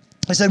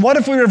 They said, what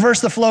if we reverse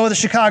the flow of the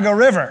Chicago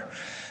River?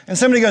 And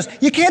somebody goes,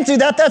 you can't do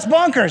that. That's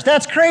bonkers.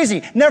 That's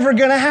crazy. Never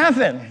going to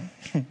happen.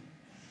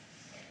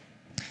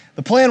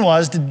 The plan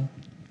was to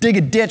dig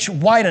a ditch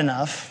wide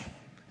enough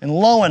and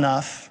low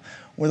enough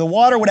where the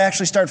water would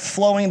actually start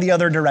flowing the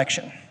other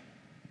direction.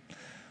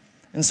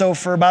 And so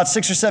for about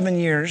 6 or 7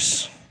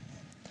 years,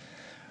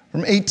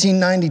 from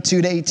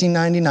 1892 to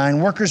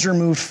 1899, workers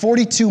removed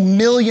 42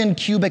 million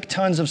cubic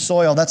tons of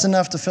soil. That's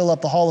enough to fill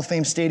up the Hall of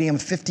Fame Stadium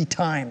 50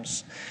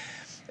 times.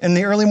 In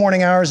the early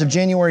morning hours of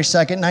January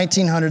 2nd,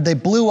 1900, they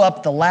blew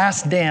up the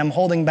last dam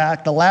holding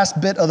back the last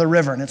bit of the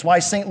river. And it's why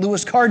St.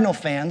 Louis Cardinal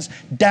fans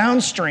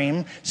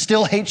downstream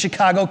still hate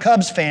Chicago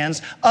Cubs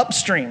fans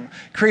upstream.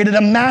 Created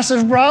a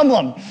massive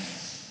problem.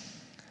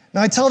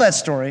 Now, I tell that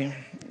story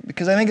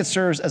because I think it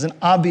serves as an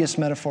obvious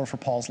metaphor for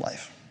Paul's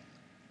life.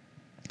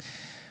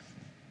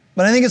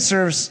 But I think it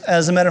serves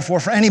as a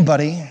metaphor for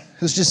anybody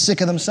who's just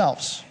sick of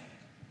themselves.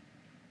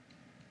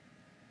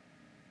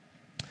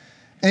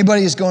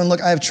 Anybody who's going,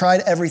 look, I have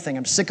tried everything.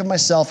 I'm sick of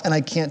myself and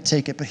I can't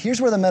take it. But here's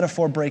where the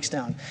metaphor breaks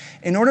down.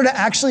 In order to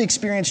actually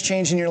experience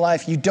change in your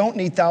life, you don't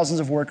need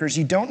thousands of workers.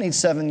 You don't need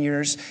 7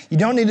 years. You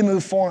don't need to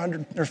move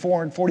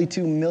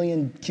 442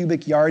 million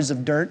cubic yards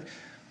of dirt.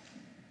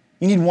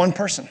 You need one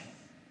person.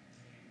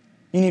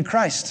 You need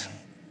Christ.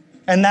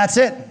 And that's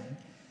it.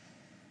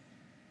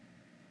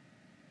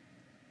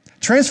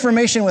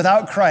 Transformation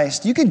without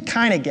Christ, you can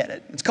kind of get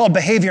it. It's called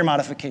behavior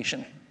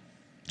modification.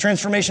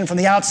 Transformation from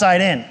the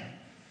outside in.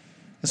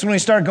 It's when we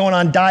start going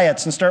on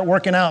diets and start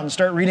working out and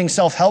start reading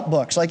self-help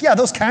books. Like, yeah,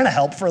 those kind of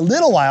help for a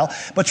little while,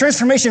 but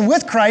transformation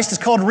with Christ is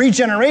called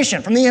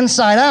regeneration, from the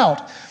inside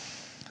out.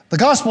 The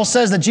gospel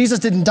says that Jesus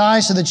didn't die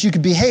so that you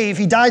could behave.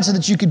 He died so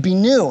that you could be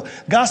new.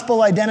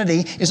 Gospel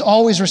identity is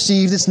always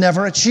received. It's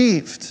never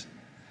achieved.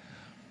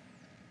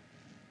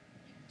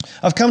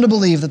 I've come to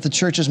believe that the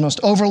church's most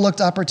overlooked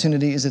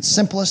opportunity is its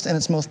simplest and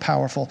its most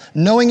powerful,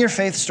 knowing your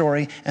faith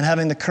story and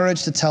having the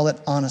courage to tell it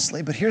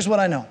honestly. But here's what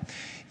I know.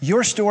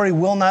 Your story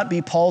will not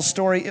be Paul's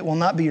story. It will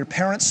not be your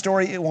parents'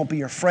 story. It won't be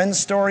your friend's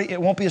story.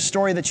 It won't be a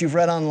story that you've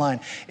read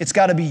online. It's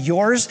got to be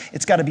yours.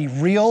 It's got to be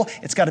real.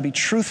 It's got to be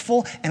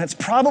truthful. And it's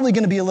probably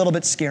going to be a little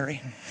bit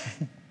scary.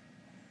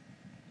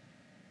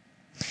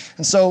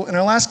 And so in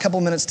our last couple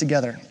minutes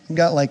together, we've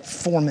got like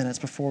 4 minutes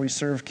before we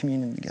serve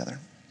communion together.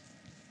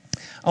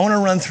 I want to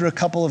run through a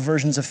couple of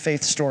versions of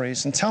faith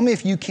stories and tell me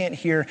if you can't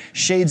hear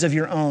shades of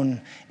your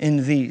own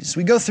in these.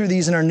 We go through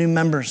these in our new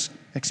members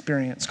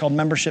experience called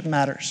Membership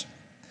Matters.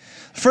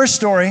 First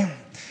story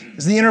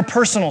is the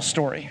interpersonal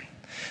story.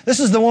 This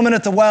is the woman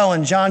at the well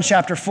in John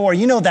chapter 4.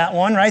 You know that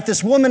one, right?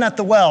 This woman at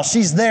the well,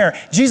 she's there.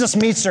 Jesus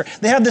meets her.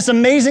 They have this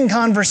amazing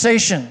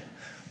conversation.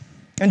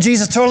 And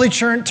Jesus totally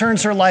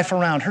turns her life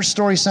around. Her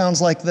story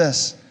sounds like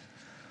this.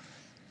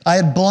 I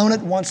had blown it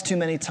once too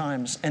many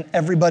times, and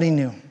everybody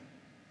knew.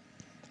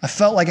 I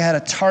felt like I had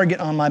a target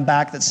on my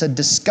back that said,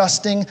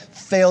 disgusting,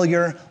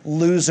 failure,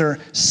 loser,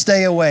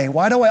 stay away.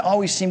 Why do I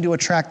always seem to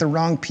attract the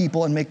wrong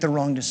people and make the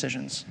wrong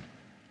decisions?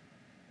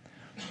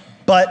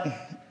 But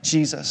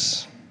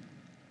Jesus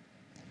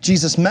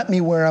met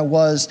me where I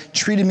was,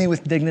 treated me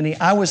with dignity.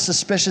 I was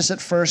suspicious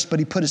at first, but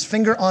he put his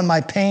finger on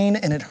my pain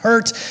and it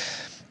hurt.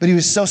 But he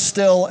was so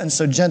still and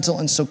so gentle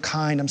and so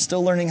kind. I'm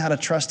still learning how to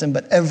trust him,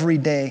 but every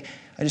day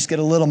I just get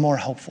a little more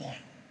hopeful.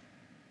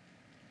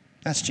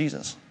 That's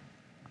Jesus.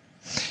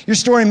 Your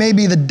story may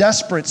be the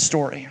desperate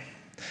story.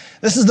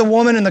 This is the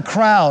woman in the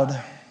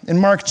crowd in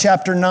Mark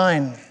chapter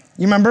 9.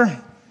 You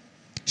remember?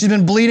 She's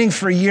been bleeding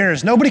for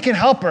years. Nobody can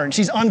help her, and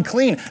she's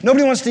unclean.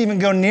 Nobody wants to even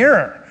go near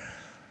her.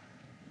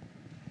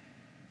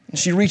 And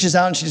she reaches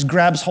out and she just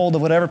grabs hold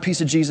of whatever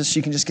piece of Jesus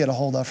she can just get a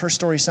hold of. Her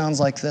story sounds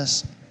like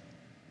this.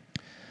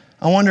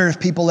 I wonder if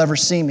people ever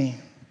see me,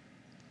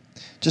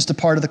 just a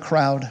part of the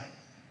crowd.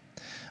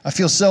 I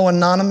feel so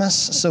anonymous,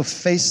 so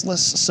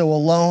faceless, so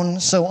alone,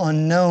 so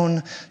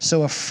unknown,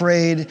 so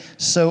afraid,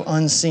 so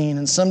unseen.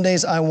 And some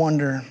days I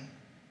wonder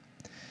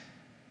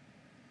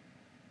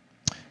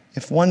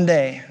if one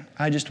day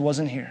I just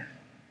wasn't here.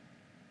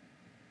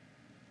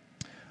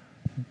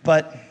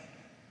 But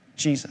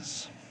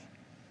Jesus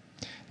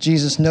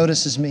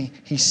notices me.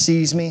 He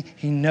sees me.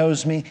 He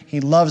knows me. He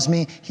loves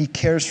me. He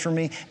cares for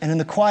me. And in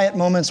the quiet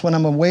moments when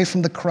I'm away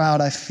from the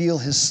crowd, I feel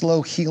his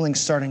slow healing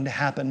starting to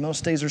happen.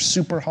 Most days are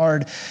super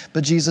hard,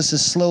 but Jesus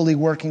is slowly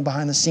working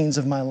behind the scenes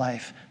of my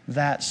life.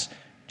 That's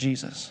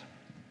Jesus.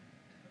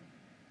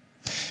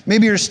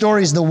 Maybe your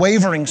story is the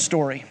wavering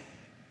story.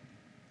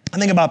 I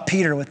think about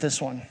Peter with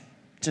this one.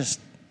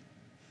 Just,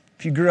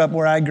 if you grew up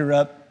where I grew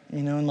up,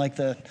 you know, in like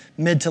the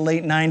mid to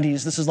late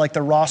 90s, this is like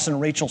the Ross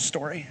and Rachel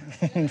story.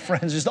 And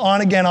friends, just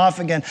on again, off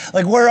again.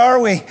 Like, where are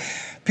we?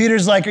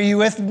 Peter's like, are you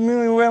with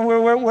me?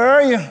 Where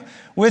are you?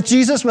 With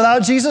Jesus?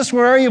 Without Jesus?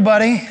 Where are you,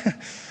 buddy?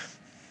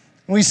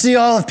 We see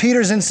all of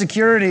Peter's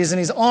insecurities, and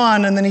he's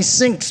on, and then he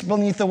sinks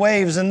beneath the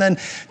waves. And then,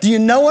 do you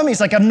know him?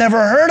 He's like, I've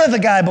never heard of the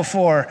guy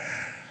before.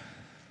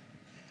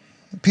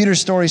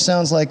 Peter's story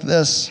sounds like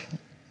this.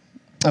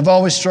 I've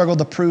always struggled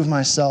to prove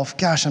myself.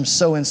 Gosh, I'm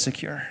so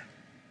insecure.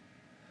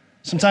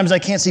 Sometimes I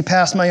can't see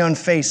past my own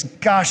face.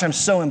 Gosh, I'm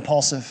so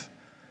impulsive.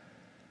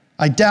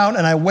 I doubt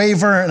and I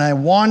waver and I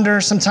wander.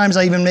 Sometimes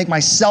I even make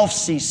myself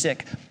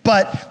seasick.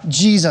 But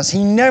Jesus,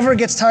 he never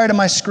gets tired of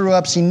my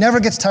screw-ups. He never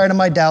gets tired of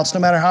my doubts, no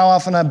matter how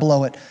often I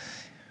blow it.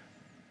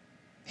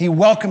 He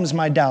welcomes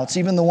my doubts,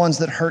 even the ones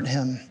that hurt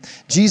him.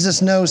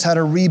 Jesus knows how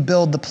to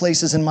rebuild the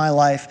places in my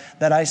life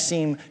that I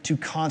seem to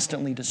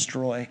constantly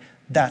destroy.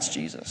 That's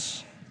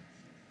Jesus.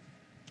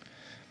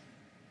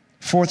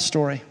 Fourth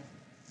story,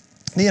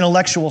 the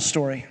intellectual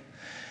story.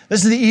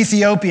 This is the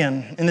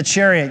Ethiopian in the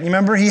chariot. You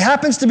remember? He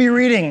happens to be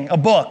reading a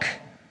book.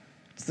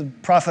 It's the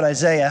prophet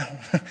Isaiah.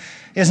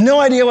 He has no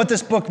idea what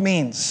this book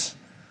means.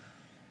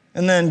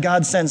 And then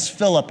God sends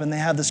Philip, and they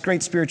have this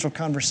great spiritual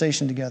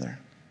conversation together.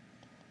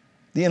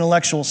 The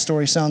intellectual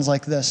story sounds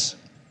like this.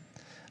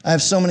 I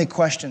have so many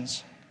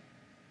questions.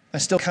 I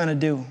still kind of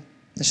do.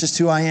 It's just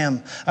who I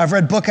am. I've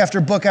read book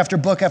after book after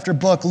book after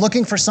book,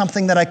 looking for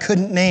something that I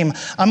couldn't name.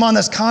 I'm on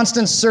this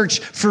constant search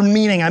for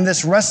meaning. I'm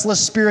this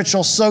restless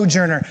spiritual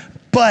sojourner.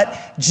 But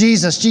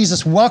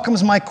Jesus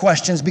welcomes my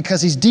questions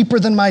because he's deeper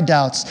than my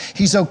doubts.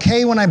 He's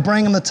okay when I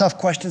bring him the tough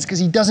questions because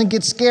he doesn't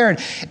get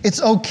scared. It's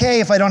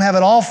okay if I don't have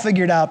it all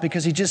figured out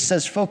because he just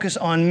says, focus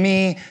on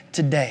me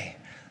today.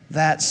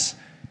 That's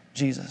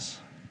Jesus.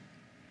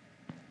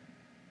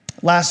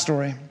 Last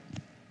story.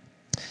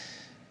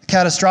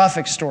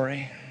 Catastrophic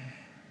story.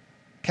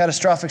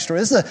 Catastrophic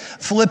story. This is a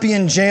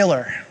Philippian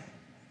jailer.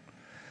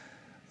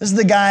 This is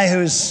the guy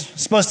who's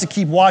supposed to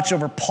keep watch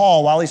over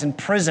Paul while he's in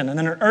prison, and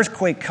then an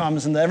earthquake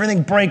comes and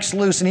everything breaks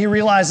loose and he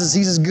realizes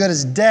he's as good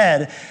as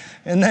dead,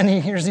 and then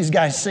he hears these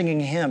guys singing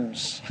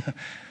hymns.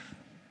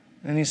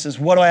 And he says,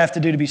 what do I have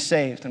to do to be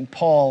saved? And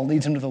Paul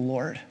leads him to the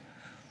Lord.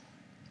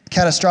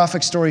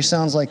 Catastrophic story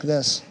sounds like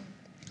this.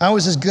 I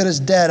was as good as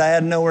dead. I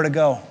had nowhere to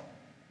go.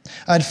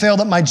 I had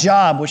failed at my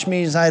job, which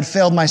means I had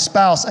failed my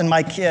spouse and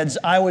my kids.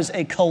 I was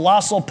a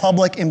colossal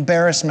public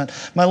embarrassment.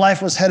 My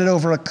life was headed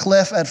over a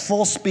cliff at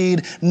full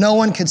speed. No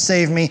one could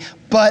save me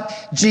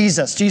but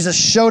Jesus. Jesus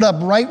showed up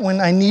right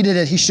when I needed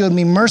it. He showed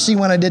me mercy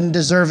when I didn't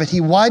deserve it.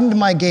 He widened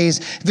my gaze,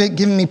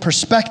 giving me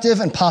perspective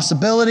and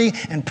possibility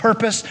and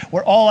purpose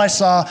where all I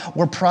saw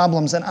were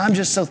problems. And I'm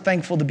just so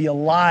thankful to be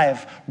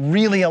alive,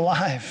 really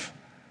alive.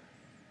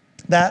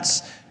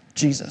 That's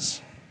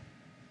Jesus.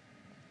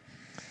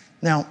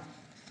 Now,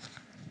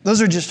 those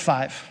are just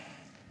 5.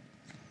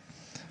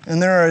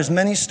 And there are as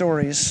many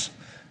stories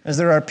as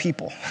there are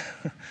people.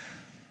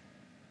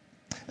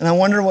 And I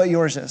wonder what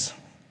yours is.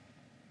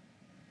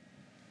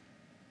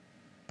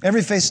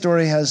 Every faith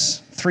story has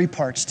 3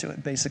 parts to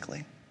it,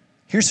 basically.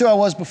 Here's who I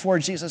was before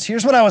Jesus.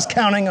 Here's what I was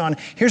counting on.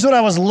 Here's what I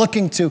was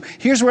looking to.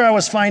 Here's where I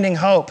was finding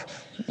hope.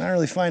 Not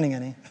really finding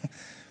any.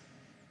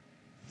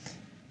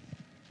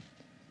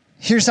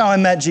 Here's how I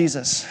met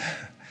Jesus.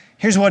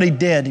 Here's what he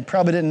did. He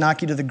probably didn't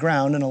knock you to the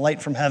ground in a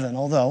light from heaven,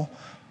 although.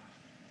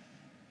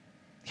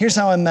 Here's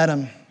how I met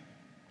him.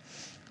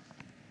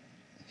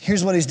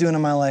 Here's what he's doing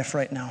in my life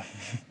right now.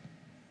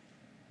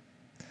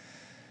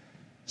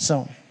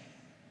 So,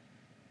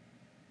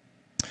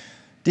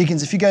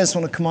 deacons, if you guys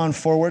want to come on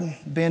forward,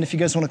 band, if you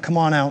guys want to come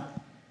on out,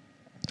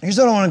 here's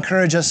what I want to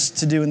encourage us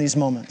to do in these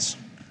moments.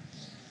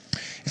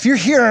 If you're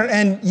here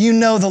and you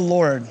know the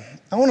Lord,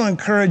 I want to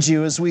encourage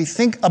you as we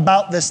think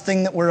about this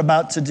thing that we're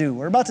about to do.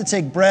 We're about to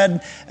take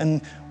bread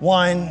and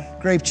wine,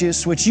 grape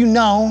juice, which you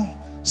know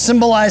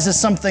symbolizes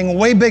something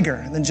way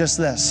bigger than just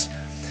this.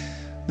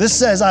 This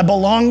says, I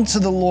belong to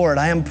the Lord.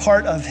 I am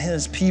part of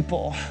his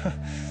people.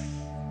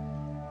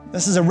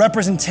 This is a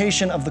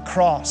representation of the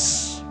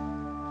cross.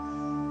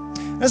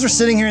 As we're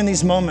sitting here in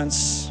these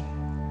moments,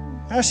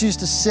 I ask you just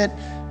to sit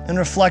and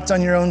reflect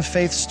on your own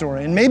faith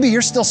story. And maybe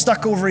you're still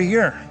stuck over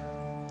here.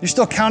 You're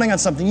still counting on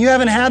something. You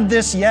haven't had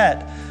this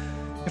yet.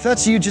 If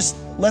that's you, just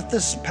let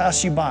this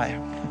pass you by.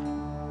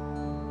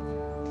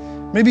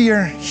 Maybe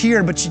you're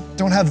here, but you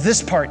don't have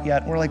this part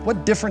yet. We're like,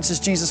 what difference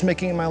is Jesus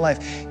making in my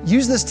life?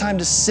 Use this time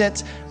to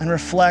sit and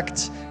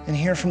reflect and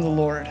hear from the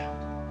Lord.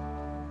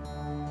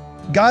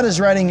 God is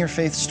writing your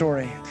faith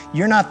story.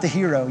 You're not the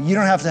hero. You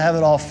don't have to have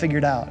it all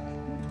figured out.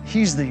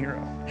 He's the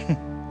hero.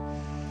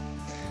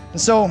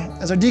 And so,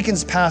 as our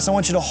deacons pass, I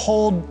want you to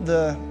hold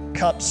the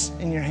cups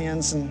in your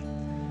hands and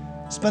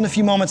spend a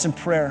few moments in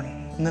prayer,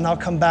 and then I'll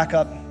come back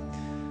up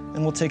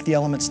and we'll take the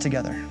elements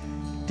together.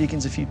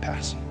 Deacons, if you'd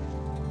pass.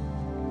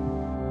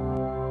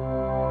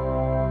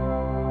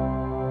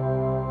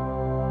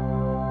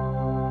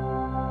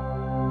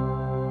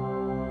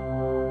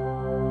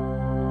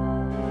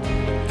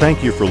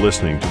 Thank you for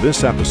listening to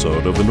this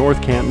episode of the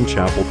North Canton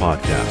Chapel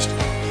Podcast.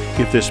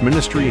 If this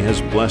ministry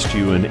has blessed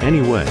you in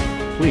any way,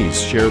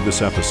 please share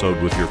this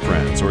episode with your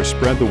friends or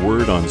spread the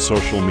word on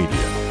social media.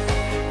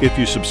 If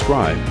you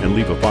subscribe and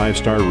leave a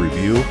 5-star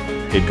review,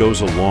 it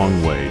goes a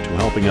long way to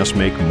helping us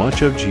make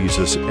much of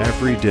Jesus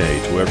every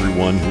day to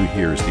everyone who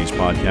hears these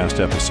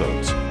podcast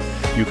episodes.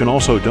 You can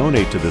also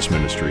donate to this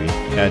ministry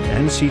at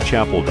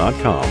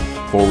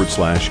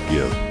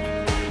ncchapel.com/give.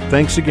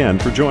 Thanks again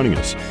for joining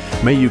us.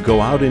 May you go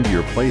out into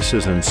your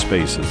places and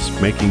spaces,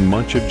 making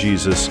much of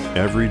Jesus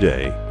every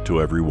day to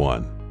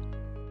everyone.